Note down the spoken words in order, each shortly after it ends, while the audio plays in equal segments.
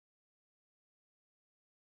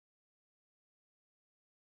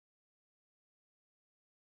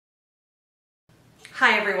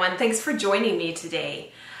Hi everyone, thanks for joining me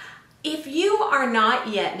today. If you are not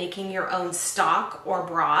yet making your own stock or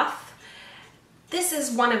broth, this is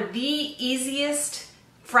one of the easiest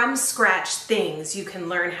from scratch things you can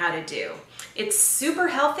learn how to do. It's super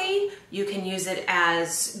healthy. You can use it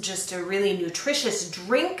as just a really nutritious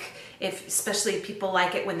drink, especially if people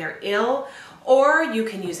like it when they're ill, or you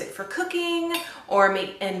can use it for cooking or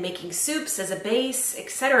making soups as a base,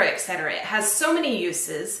 etc., etc. It has so many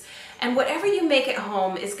uses, and whatever you make at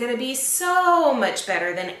home is going to be so much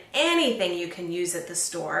better than anything you can use at the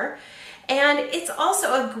store. And it's also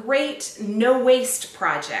a great no waste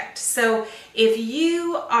project. So if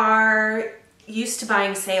you are used to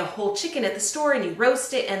buying, say, a whole chicken at the store and you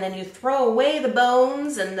roast it and then you throw away the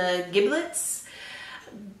bones and the giblets,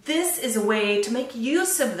 this is a way to make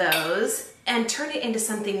use of those and turn it into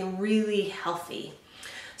something really healthy.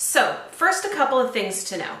 So first, a couple of things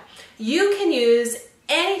to know. You can use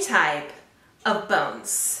any type of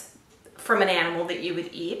bones from an animal that you would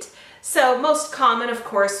eat. So most common, of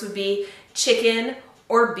course, would be chicken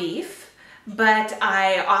or beef, but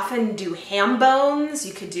I often do ham bones.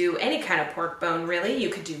 You could do any kind of pork bone, really. You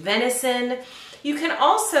could do venison. You can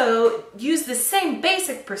also use the same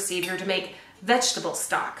basic procedure to make vegetable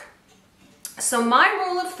stock. So my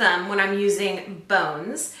rule of thumb when I'm using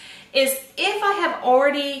bones is if I have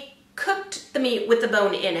already cooked the meat with the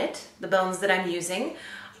bone in it, the bones that I'm using,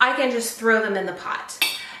 I can just throw them in the pot.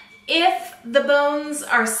 If the bones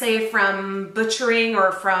are, say, from butchering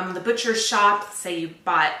or from the butcher's shop, say you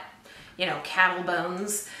bought, cattle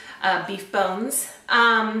bones, beef bones,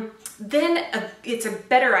 then it's a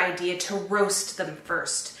better idea to roast them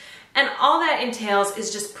first. And all that entails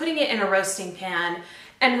is just putting it in a roasting pan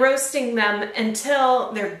and roasting them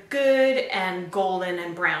until they're good and golden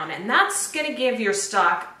and brown. And that's going to give your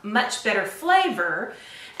stock much better flavor.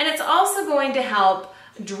 And it's also going to help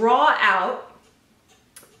draw out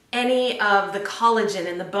any of the collagen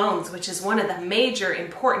in the bones, which is one of the major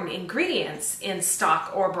important ingredients in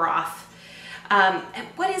stock or broth. And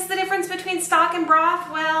what is the difference between stock and broth?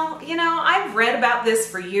 Well, I've read about this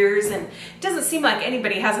for years and it doesn't seem like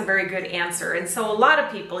anybody has a very good answer. And so a lot of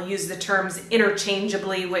people use the terms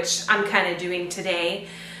interchangeably, which I'm kind of doing today.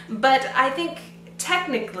 But I think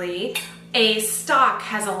technically a stock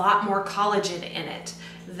has a lot more collagen in it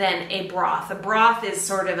than a broth. A broth is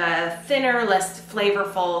sort of a thinner, less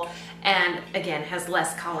flavorful, and again, has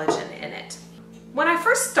less collagen in it. When I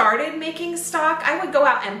first started making stock, I would go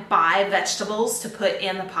out and buy vegetables to put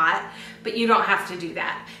in the pot, but you don't have to do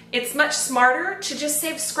that. It's much smarter to just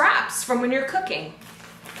save scraps from when you're cooking.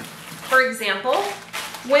 For example,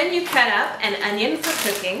 when you cut up an onion for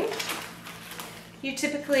cooking, you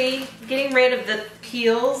typically getting rid of the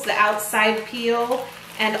peels, the outside peel,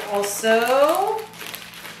 and also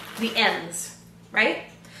the ends, right?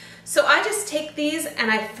 So I just take these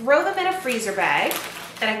and I throw them in a freezer bag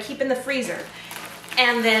that I keep in the freezer.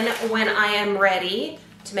 And then when I am ready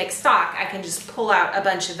to make stock, I can just pull out a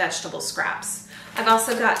bunch of vegetable scraps. I've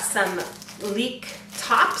also got some leek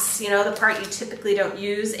tops, the part you typically don't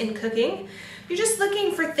use in cooking. You're just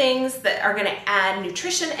looking for things that are gonna add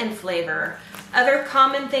nutrition and flavor. Other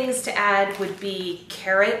common things to add would be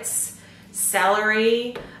carrots,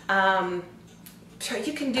 celery.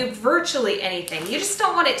 You can do virtually anything. You just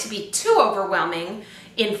don't want it to be too overwhelming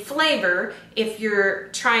in flavor if you're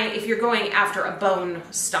going after a bone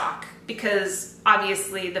stock, because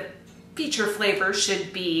obviously the feature flavor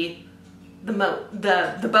should be the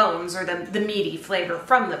bones, or the meaty flavor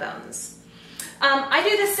from the bones. I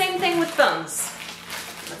do the same thing with bones.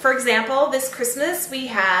 For example, this Christmas we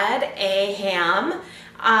had a ham.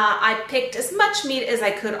 I picked as much meat as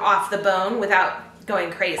I could off the bone without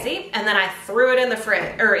going crazy, and then I threw it in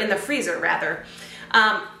the freezer rather.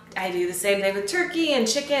 I do the same thing with turkey and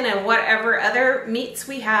chicken and whatever other meats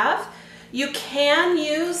we have. You can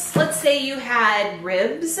use, let's say you had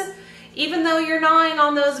ribs, even though you're gnawing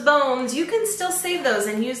on those bones, you can still save those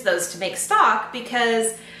and use those to make stock,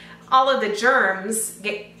 because all of the germs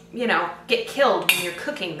get killed when you're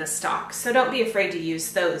cooking the stock. So don't be afraid to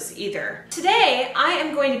use those either. Today, I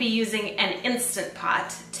am going to be using an Instant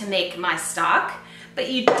Pot to make my stock, but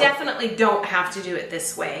you definitely don't have to do it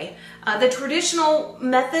this way. The traditional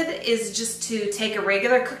method is just to take a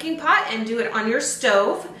regular cooking pot and do it on your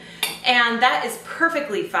stove, and that is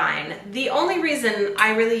perfectly fine. The only reason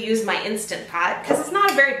I really use my Instant Pot, because it's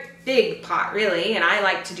not a very big pot really, and I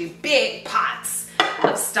like to do big pots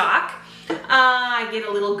of stock. I get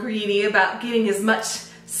a little greedy about getting as much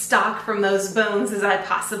stock from those bones as I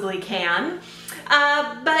possibly can.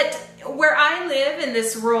 But where I live in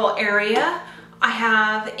this rural area, I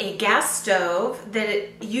have a gas stove that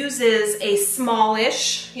it uses a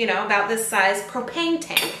smallish, about this size propane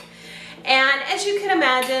tank. And as you can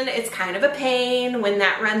imagine, it's kind of a pain when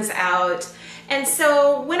that runs out. And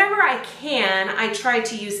so whenever I can, I try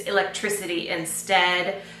to use electricity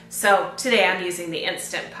instead. So today I'm using the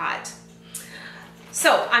Instant Pot.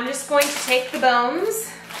 So I'm just going to take the bones.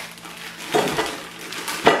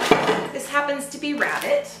 This happens to be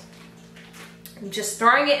rabbit. I'm just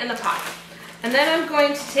throwing it in the pot. And then I'm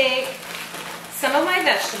going to take some of my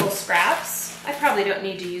vegetable scraps. I probably don't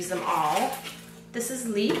need to use them all. This is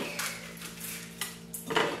leek.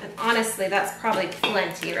 And honestly, that's probably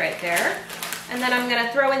plenty right there. And then I'm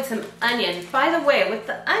gonna throw in some onion. By the way, with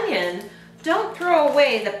the onion, don't throw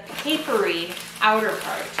away the papery outer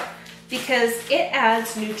part because it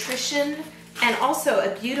adds nutrition and also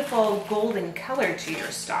a beautiful golden color to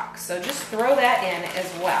your stock. So just throw that in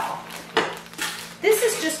as well. This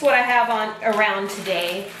is just what I have around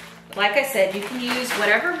today. Like I said, you can use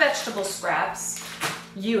whatever vegetable scraps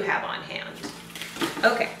you have on hand.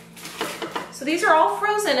 Okay, so these are all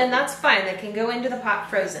frozen and that's fine. They can go into the pot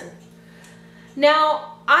frozen.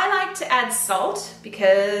 Now, I like to add salt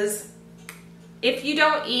because if you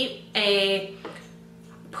don't eat a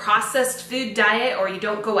processed food diet or you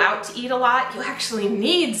don't go out to eat a lot, you actually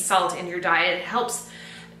need salt in your diet. It helps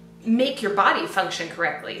make your body function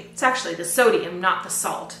correctly. It's actually the sodium, not the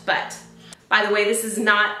salt. But by the way, this is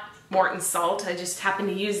not Morton salt. I just happen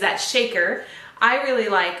to use that shaker. I really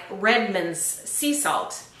like Redmond's sea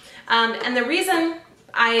salt. And the reason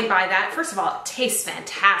I buy that, first of all, it tastes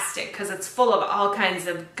fantastic because it's full of all kinds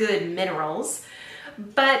of good minerals.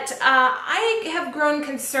 But I have grown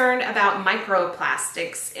concerned about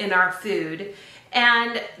microplastics in our food.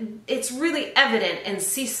 And it's really evident in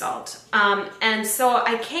sea salt. And so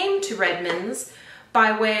I came to Redmond's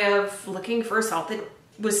by way of looking for a salt that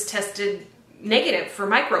was tested negative for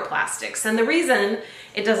microplastics. And the reason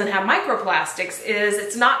it doesn't have microplastics is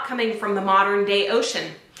it's not coming from the modern day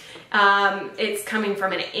ocean. It's coming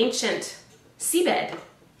from an ancient seabed.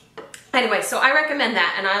 Anyway, so I recommend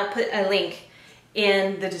that and I'll put a link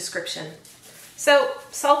in the description. So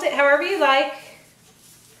salt it however you like.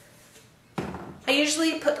 I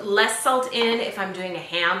usually put less salt in if I'm doing a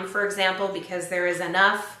ham, for example, because there is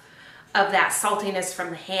enough of that saltiness from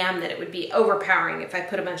the ham that it would be overpowering if I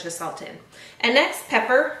put a bunch of salt in. And next,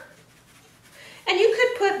 pepper. And you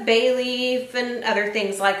could put bay leaf and other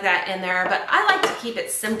things like that in there, but I like to keep it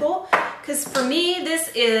simple because for me,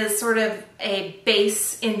 this is sort of a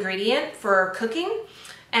base ingredient for cooking.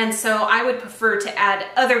 And so I would prefer to add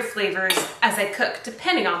other flavors as I cook,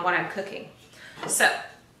 depending on what I'm cooking. So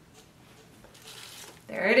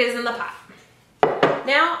there it is in the pot.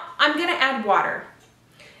 Now I'm gonna add water.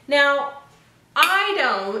 Now I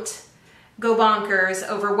don't go bonkers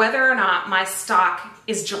over whether or not my stock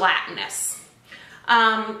is gelatinous.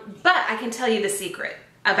 But I can tell you the secret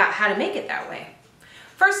about how to make it that way.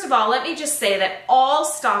 First of all, let me just say that all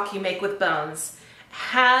stock you make with bones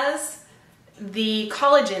has the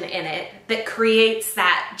collagen in it that creates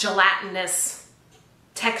that gelatinous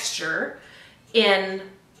texture in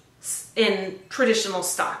traditional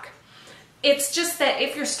stock. It's just that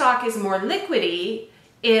if your stock is more liquidy,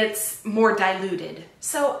 it's more diluted.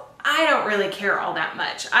 So I don't really care all that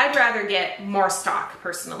much. I'd rather get more stock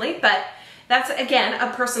personally, but that's again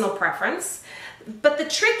a personal preference. But the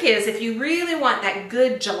trick is, if you really want that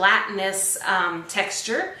good gelatinous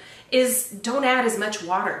texture, is don't add as much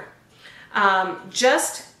water.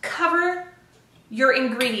 Just cover your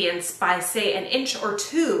ingredients by say 1 inch or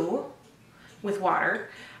 2 with water,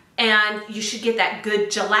 and you should get that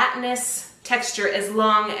good gelatinous texture as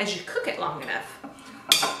long as you cook it long enough.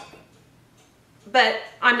 But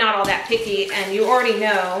I'm not all that picky, and you already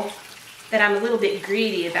know that I'm a little bit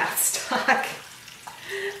greedy about stock.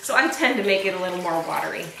 So I tend to make it a little more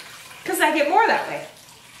watery because I get more that way.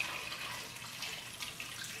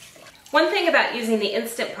 One thing about using the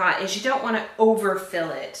Instant Pot is you don't want to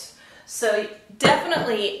overfill it. So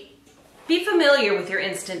definitely be familiar with your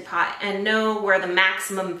Instant Pot and know where the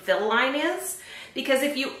maximum fill line is, because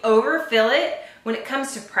if you overfill it, when it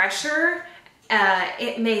comes to pressure,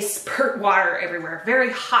 it may spurt water everywhere,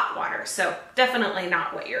 very hot water. So definitely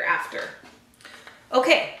not what you're after.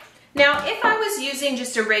 Okay, now if I was using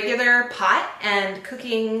just a regular pot and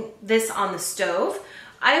cooking this on the stove,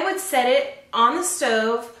 I would set it on the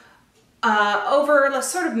stove over a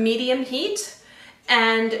sort of medium heat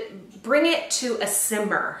and bring it to a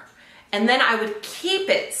simmer. And then I would keep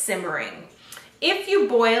it simmering. If you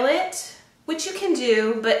boil it, which you can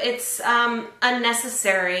do, but it's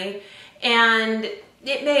unnecessary and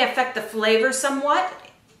it may affect the flavor somewhat,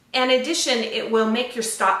 In addition, it will make your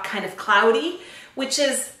stock kind of cloudy, which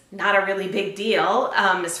is not a really big deal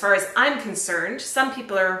as far as I'm concerned. Some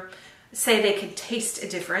people say they could taste a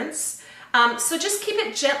difference. So just keep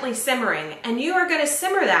it gently simmering, and you are going to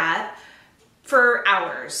simmer that for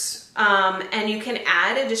hours. And you can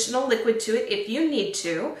add additional liquid to it if you need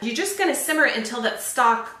to. You're just going to simmer it until that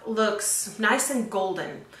stock looks nice and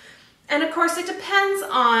golden. And of course, it depends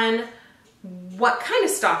on what kind of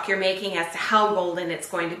stock you're making as to how golden it's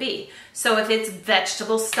going to be. So if it's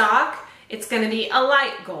vegetable stock, it's going to be a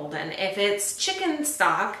light golden. If it's chicken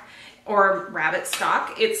stock or rabbit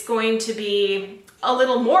stock, it's going to be a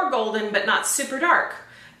little more golden, but not super dark.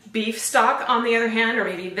 Beef stock, on the other hand, or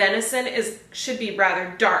maybe venison, should be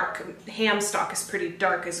rather dark. Ham stock is pretty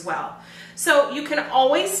dark as well. So you can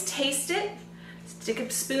always taste it, stick a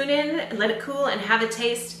spoon in and let it cool and have a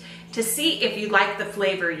taste to see if you like the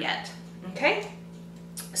flavor yet. Okay,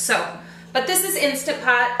 so, but this is Instant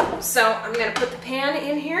Pot, so I'm going to put the pan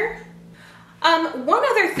in here. One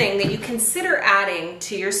other thing that you consider adding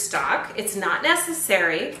to your stock, it's not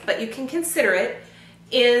necessary, but you can consider it,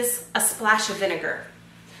 is a splash of vinegar.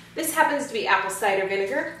 This happens to be apple cider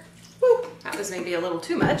vinegar. Woo, that was maybe a little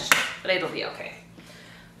too much, but it'll be okay.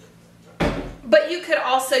 But you could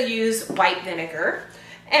also use white vinegar.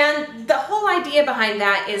 And the whole idea behind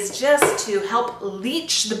that is just to help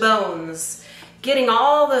leach the bones, getting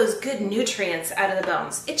all those good nutrients out of the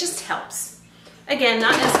bones. It just helps. Again,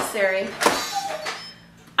 not necessary.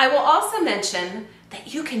 I will also mention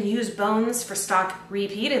that you can use bones for stock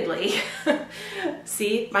repeatedly.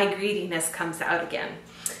 See, my greediness comes out again.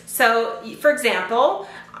 So, for example,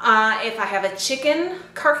 if I have a chicken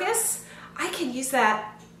carcass, I can use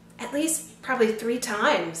that at least probably 3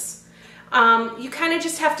 times. You kind of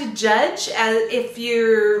just have to judge if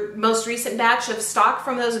your most recent batch of stock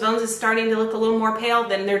from those bones is starting to look a little more pale,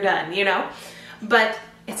 then they're done, you know. But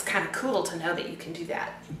it's kind of cool to know that you can do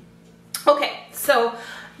that. Okay, so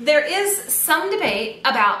there is some debate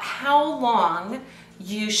about how long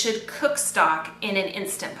you should cook stock in an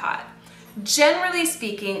Instant Pot. Generally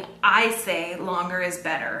speaking, I say longer is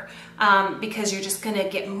better because you're just going to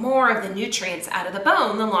get more of the nutrients out of the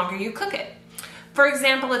bone the longer you cook it. For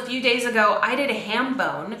example, a few days ago, I did a ham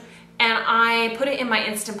bone and I put it in my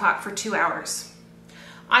Instant Pot for 2 hours.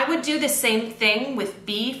 I would do the same thing with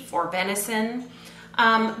beef or venison,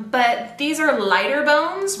 but these are lighter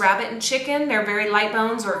bones, rabbit and chicken, they're very light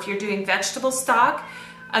bones, or if you're doing vegetable stock,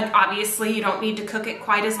 obviously you don't need to cook it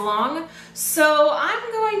quite as long. So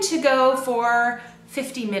I'm going to go for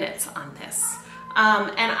 50 minutes on this,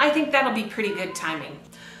 and I think that'll be pretty good timing.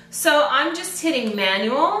 So I'm just hitting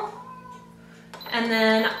manual, and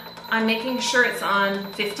then I'm making sure it's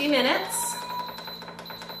on 50 minutes.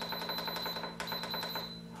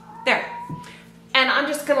 There. And I'm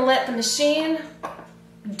just gonna let the machine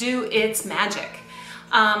do its magic.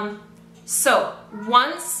 So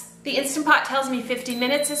once the Instant Pot tells me 50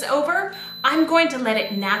 minutes is over, I'm going to let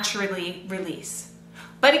it naturally release.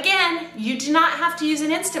 But again, you do not have to use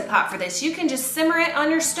an Instant Pot for this. You can just simmer it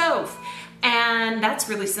on your stove, and that's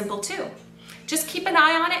really simple too. Just keep an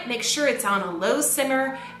eye on it, make sure it's on a low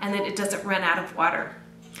simmer and that it doesn't run out of water.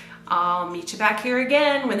 I'll meet you back here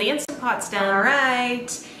again when the Instant Pot's done. All right,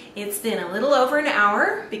 it's been a little over an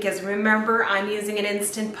hour because remember, I'm using an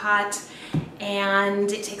Instant Pot and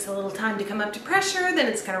it takes a little time to come up to pressure, then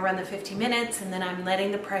it's gonna run the 50 minutes and then I'm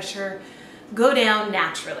letting the pressure go down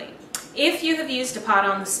naturally. If you have used a pot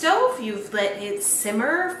on the stove, you've let it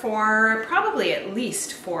simmer for probably at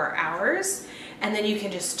least 4 hours. And then you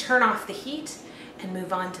can just turn off the heat and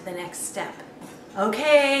move on to the next step.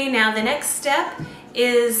 Okay, now the next step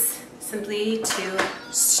is simply to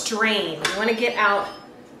strain. You want to get out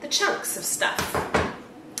the chunks of stuff.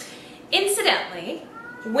 Incidentally,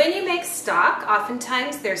 when you make stock,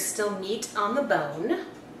 oftentimes there's still meat on the bone.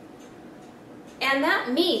 And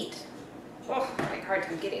that meat, oh, I have a hard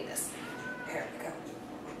time getting this. There we go.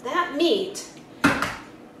 That meat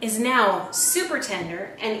is now super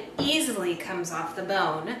tender and easily comes off the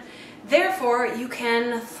bone. Therefore, you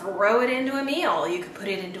can throw it into a meal. You could put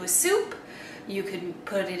it into a soup. You could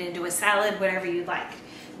put it into a salad, whatever you like.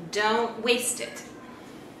 Don't waste it.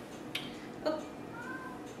 Oh.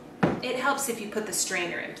 It helps if you put the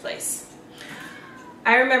strainer in place.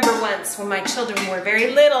 I remember once when my children were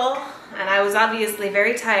very little and I was obviously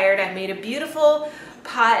very tired, I made a beautiful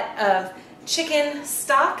pot of chicken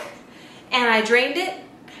stock and I drained it,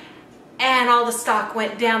 and all the stock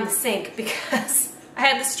went down the sink because I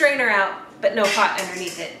had the strainer out, but no pot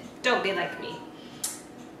underneath it. Don't be like me.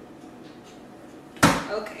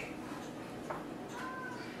 Okay.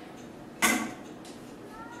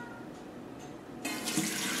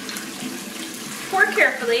 For store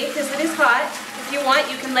carefully because it is hot. If you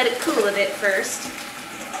want, you can let it cool a bit first.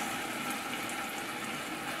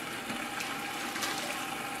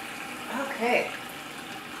 Okay.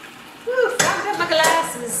 Woo, fogged up my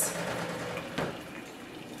glasses.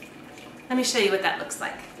 Let me show you what that looks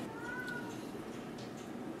like.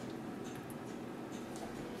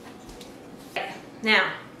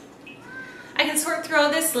 Now, I can sort through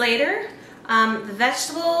all this later. The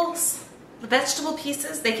vegetable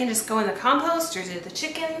pieces, they can just go in the compost or to the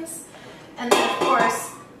chickens. And then of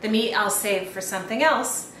course, the meat I'll save for something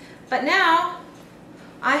else. But now,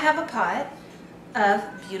 I have a pot of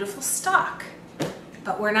beautiful stock.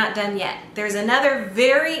 But we're not done yet. There's another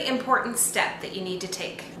very important step that you need to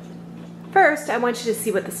take. First, I want you to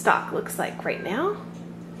see what the stock looks like right now.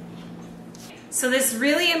 So this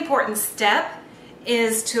really important step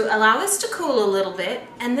is to allow this to cool a little bit,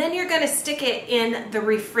 and then you're going to stick it in the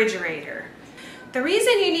refrigerator. The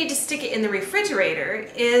reason you need to stick it in the refrigerator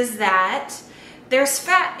is that there's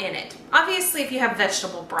fat in it. Obviously, if you have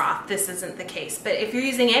vegetable broth, this isn't the case, but if you're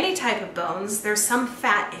using any type of bones, there's some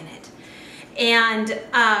fat in it. And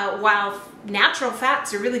while natural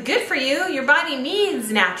fats are really good for you, your body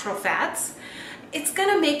needs natural fats, it's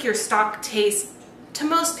going to make your stock taste, to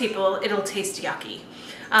most people, it'll taste yucky.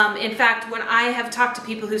 In fact, when I have talked to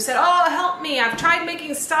people who said, oh, help me, I've tried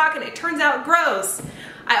making stock and it turns out gross,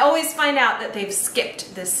 I always find out that they've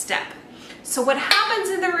skipped this step. So what happens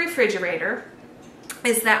in the refrigerator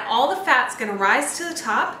is that all the fat's going to rise to the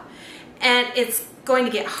top and it's going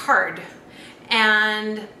to get hard.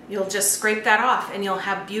 And you'll just scrape that off and you'll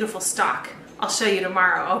have beautiful stock. I'll show you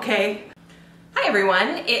tomorrow, okay? Hi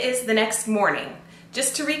everyone, it is the next morning.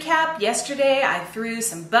 Just to recap, yesterday I threw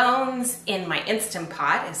some bones in my Instant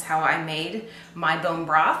Pot, is how I made my bone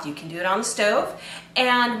broth. You can do it on the stove.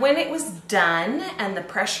 And when it was done and the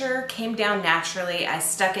pressure came down naturally, I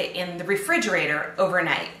stuck it in the refrigerator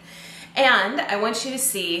overnight. And I want you to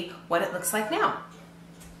see what it looks like now.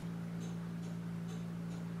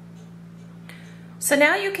 So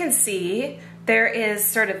now you can see there is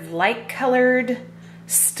sort of light colored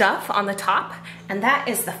stuff on the top, and that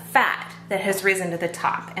is the fat that has risen to the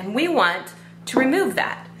top, and we want to remove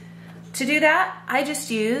that. To do that, I just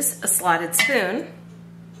use a slotted spoon,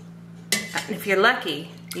 and if you're lucky,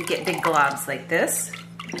 you get big globs like this,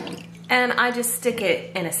 and I just stick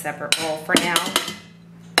it in a separate bowl for now.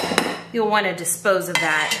 You'll want to dispose of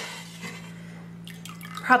that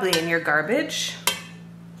probably in your garbage.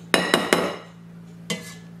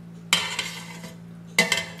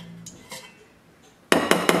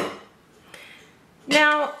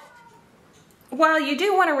 Now, while you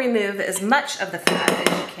do want to remove as much of the fat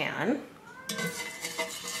as you can,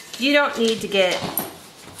 you don't need to get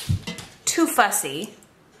too fussy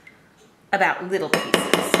about little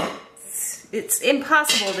pieces. It's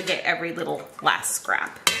impossible to get every little last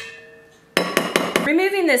scrap.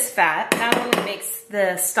 Removing this fat not only makes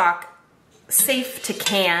the stock safe to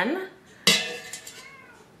can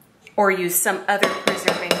or use some other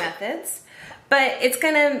preserving methods, but it's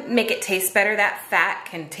gonna make it taste better. That fat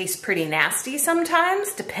can taste pretty nasty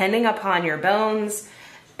sometimes, depending upon your bones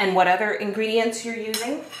and what other ingredients you're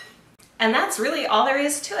using. And that's really all there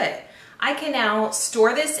is to it. I can now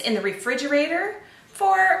store this in the refrigerator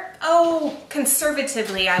for,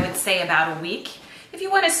 conservatively, I would say about a week. If you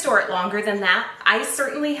want to store it longer than that, I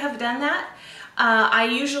certainly have done that. I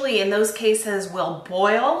usually, in those cases, will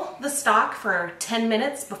boil the stock for 10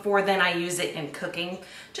 minutes before then I use it in cooking,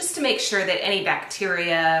 just to make sure that any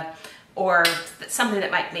bacteria or something that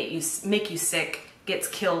might make you sick gets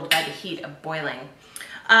killed by the heat of boiling.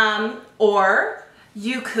 Or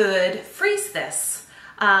you could freeze this.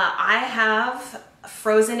 I have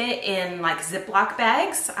frozen it in like Ziploc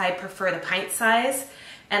bags. I prefer the pint size,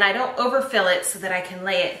 and I don't overfill it so that I can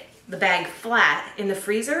lay the bag flat in the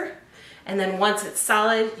freezer. And then once it's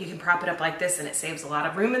solid, you can prop it up like this and it saves a lot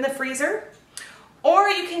of room in the freezer. Or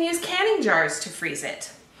you can use canning jars to freeze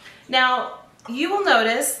it. Now, you will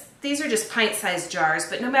notice these are just pint-sized jars,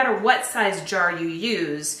 but no matter what size jar you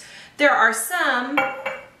use, there are some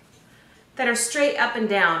that are straight up and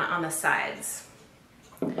down on the sides.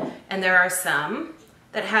 And there are some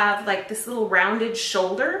that have like this little rounded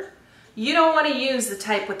shoulder. You don't want to use the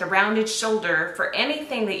type with the rounded shoulder for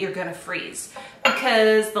anything that you're going to freeze,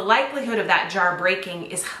 because the likelihood of that jar breaking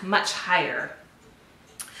is much higher.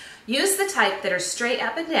 Use the type that are straight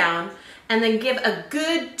up and down, and then give a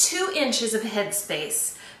good 2 inches of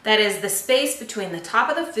headspace. That is the space between the top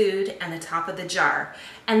of the food and the top of the jar.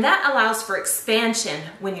 And that allows for expansion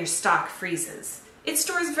when your stock freezes. It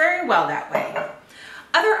stores very well that way.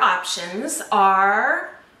 Other options are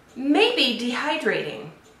maybe dehydrating.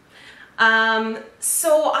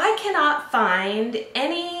 So I cannot find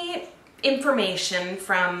any information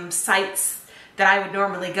from sites that I would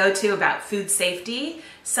normally go to about food safety,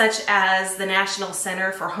 such as the National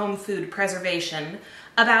Center for Home Food Preservation,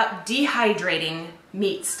 about dehydrating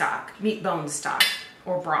meat stock, meat bone stock,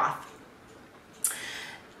 or broth.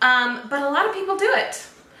 But a lot of people do it.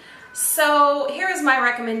 So here is my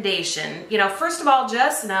recommendation. You know, first of all,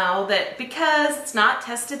 just know that because it's not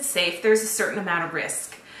tested safe, there's a certain amount of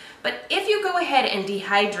risk. But if you go ahead and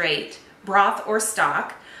dehydrate broth or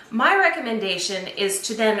stock, my recommendation is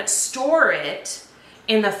to then store it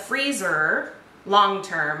in the freezer long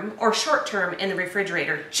term or short term in the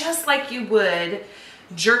refrigerator, just like you would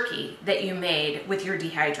jerky that you made with your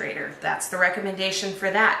dehydrator. That's the recommendation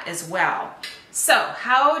for that as well. So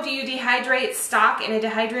how do you dehydrate stock in a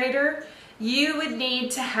dehydrator? You would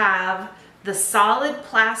need to have the solid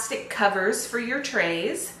plastic covers for your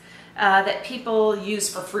trays that people use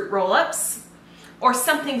for fruit roll-ups or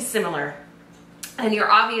something similar. And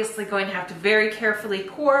you're obviously going to have to very carefully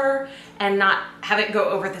pour and not have it go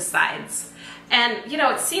over the sides. And you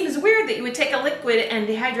know, it seems weird that you would take a liquid and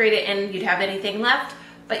dehydrate it and you'd have anything left,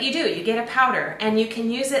 but you do. You get a powder, and you can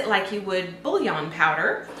use it like you would bouillon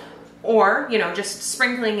powder, or you know, just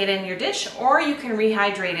sprinkling it in your dish, or you can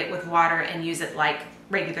rehydrate it with water and use it like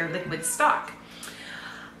regular liquid stock.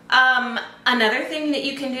 Another thing that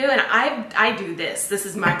you can do, and I do this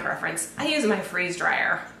is my preference, I use my freeze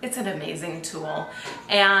dryer. It's an amazing tool,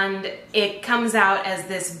 and it comes out as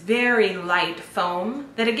this very light foam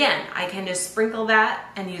that, again, I can just sprinkle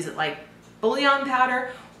that and use it like bouillon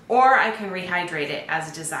powder, or I can rehydrate it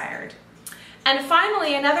as desired. And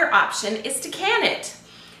finally, another option is to can it.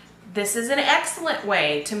 This is an excellent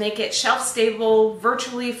way to make it shelf-stable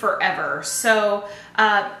virtually forever. So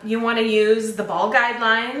you want to use the Ball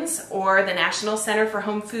Guidelines or the National Center for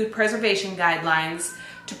Home Food Preservation Guidelines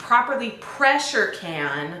to properly pressure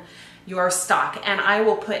can your stock. And I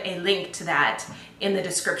will put a link to that in the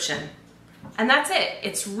description. And that's it.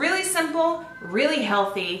 It's really simple, really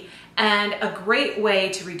healthy, and a great way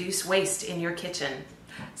to reduce waste in your kitchen.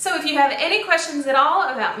 So if you have any questions at all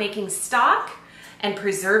about making stock and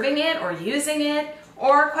preserving it or using it,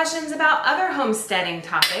 or questions about other homesteading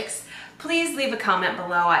topics, please leave a comment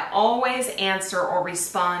below. I always answer or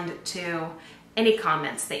respond to any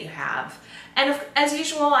comments that you have. And as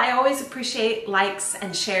usual, I always appreciate likes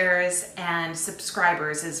and shares and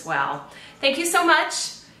subscribers as well. Thank you so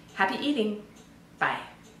much. Happy eating. Bye.